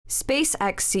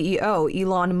SpaceX CEO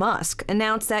Elon Musk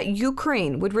announced that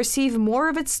Ukraine would receive more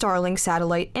of its Starlink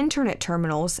satellite internet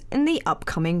terminals in the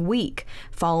upcoming week,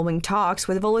 following talks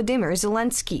with Volodymyr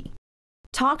Zelensky.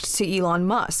 Talked to Elon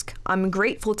Musk. I'm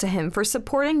grateful to him for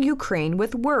supporting Ukraine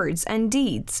with words and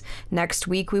deeds. Next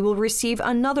week, we will receive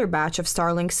another batch of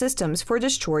Starlink systems for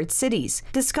destroyed cities.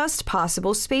 Discussed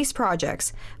possible space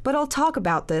projects, but I'll talk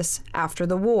about this after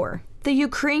the war. The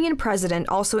Ukrainian president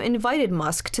also invited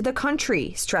Musk to the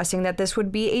country, stressing that this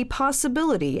would be a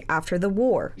possibility after the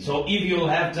war. So if you'll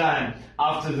have time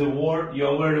after the war,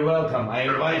 you're very welcome. I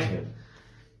invite you.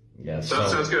 Yeah,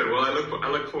 sounds good. Well, I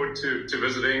look forward to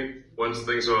visiting once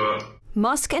things are...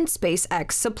 Musk and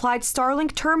SpaceX supplied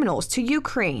Starlink terminals to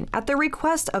Ukraine at the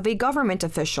request of a government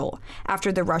official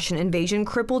after the Russian invasion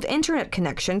crippled internet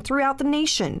connection throughout the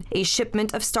nation. A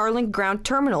shipment of Starlink ground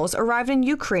terminals arrived in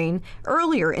Ukraine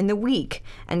earlier in the week,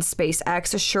 and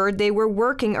SpaceX assured they were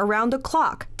working around the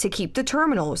clock to keep the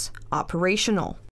terminals operational.